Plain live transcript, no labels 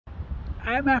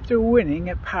I'm after winning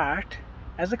a part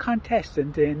as a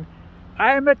contestant in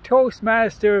I'm a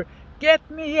Toastmaster, get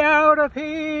me out of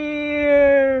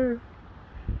here!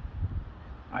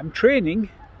 I'm training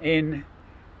in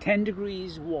 10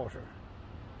 degrees water.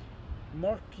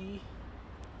 Murky,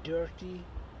 dirty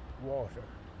water.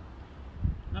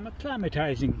 I'm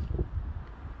acclimatizing,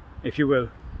 if you will.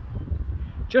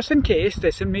 Just in case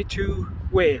they send me to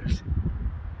Wales.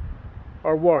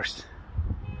 Or worse,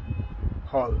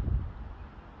 Hull.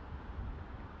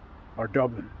 Or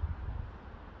Dublin.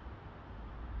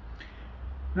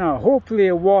 Now, hopefully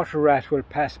a water rat will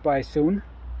pass by soon.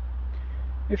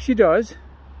 If she does,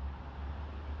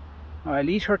 I'll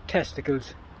eat her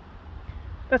testicles.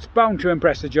 That's bound to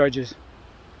impress the judges.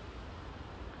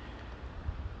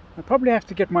 I'll probably have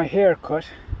to get my hair cut,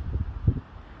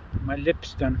 my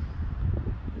lips done.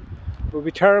 It would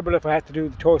be terrible if I had to do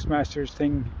the Toastmasters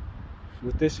thing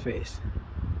with this face.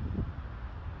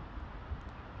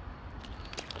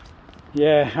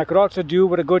 Yeah, I could also do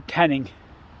with a good tanning.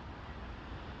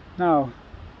 Now,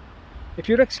 if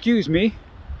you'll excuse me,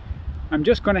 I'm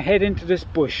just going to head into this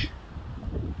bush.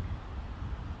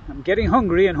 I'm getting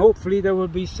hungry and hopefully there will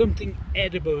be something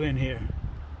edible in here.